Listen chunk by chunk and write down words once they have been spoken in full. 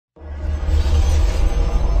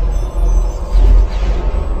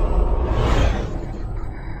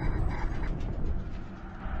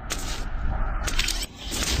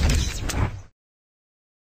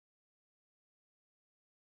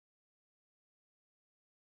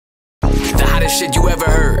best shit you ever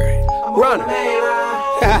heard. Runner.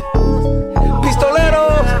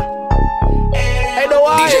 Pistoleros. Ain't no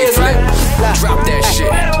DJ Flip, drop that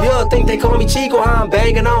shit. You don't think they call me Chico, I'm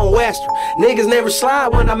banging on Western. Niggas never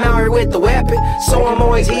slide when I'm out here with the weapon. So I'm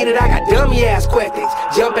always heated, I got dummy ass questions.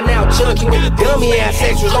 Jumping out chunky with the dummy ass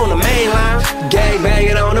extras on the main line. Gang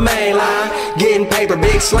banging on the main line. Getting paper,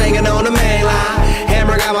 big slinging on the main line.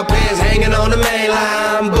 Hammer got my pants hanging on the main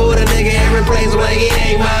line. Buddha nigga every place like he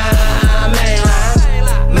ain't mine. Main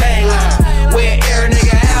line, main line. Where air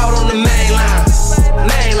nigga out on the main line.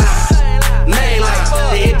 Main line, main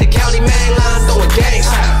line. They hit the county main line, throwing gang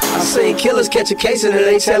signs. I seen killers catch a case and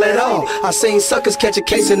they ain't tell it all. I seen suckers catch a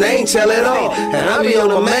case and they ain't tell it all. And I be on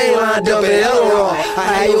the main line dumping hell raw.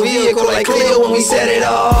 I had your vehicle like Cleo when we set it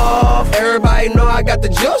off. Everybody know I got the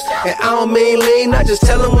juice, and I don't mean lean, I just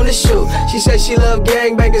tell them when to shoot. She said she love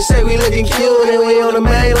gangbangers, say we looking cute, and we on the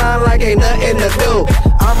main line like ain't nothing to do.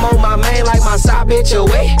 I'm on my main like my side bitch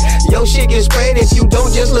away. Yo shit get sprayed if you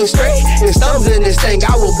don't just look straight. There's thumbs in this thing,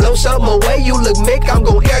 I will blow something away. You look Mick, I'm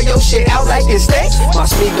gon' air your shit out like it's steak. My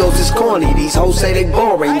speakers is corny, these hoes say they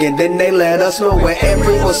boring, and then they let us know where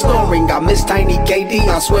everyone's snoring. I miss Tiny KD,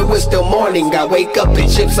 I swear we're still morning. I wake up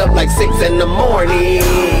and chips up like 6 in the morning.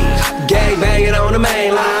 Gang banging on the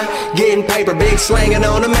main line. Getting paper, big slinging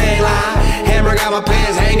on the main line. Hammer got my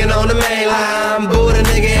pants hanging on the main line. Buddha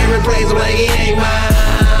nigga every place like he ain't mine.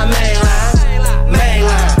 Main line, main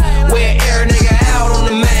line. Where air nigga out on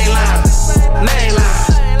the main line. Main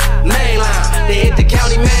line, main line. They hit the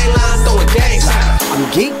county main line, throwing gang signs. I'm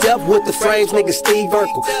geeked up with the frames, nigga Steve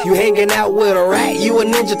Urkel. You hanging out with a rat, you a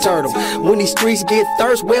Ninja Turtle. When these streets get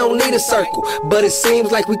thirst, we don't need a circle. But it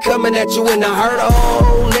seems like we coming at you in the hurt.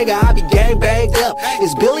 Oh, nigga, I be gang banged up.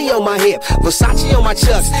 It's Billy on my hip, Versace on my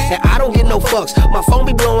chucks, and I don't get no fucks. My phone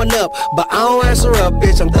be blowing up, but I don't answer up,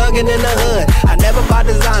 bitch. I'm thugging in the hood. I never buy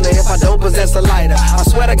designer if I don't possess a lighter. I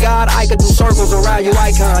swear to God, I could do circles around your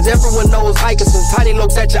icons. Everyone knows icons and tiny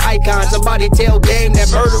looks at your icon. Somebody tell game that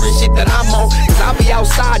murdering shit that I'm on, cause I be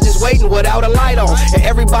outside just waiting without a light on. And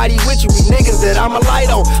everybody with you be niggas that I'm a light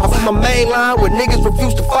on. I'm from a main line where niggas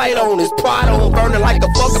refuse to fight on. His pride on, burning like the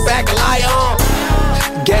fucker back of lion.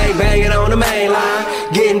 Gang banging on the main line.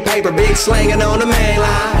 Getting paper, big slinging on the main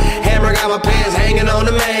line. Hammer got my pants hanging on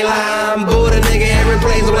the main line. Buddha nigga every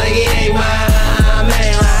place like he ain't mine.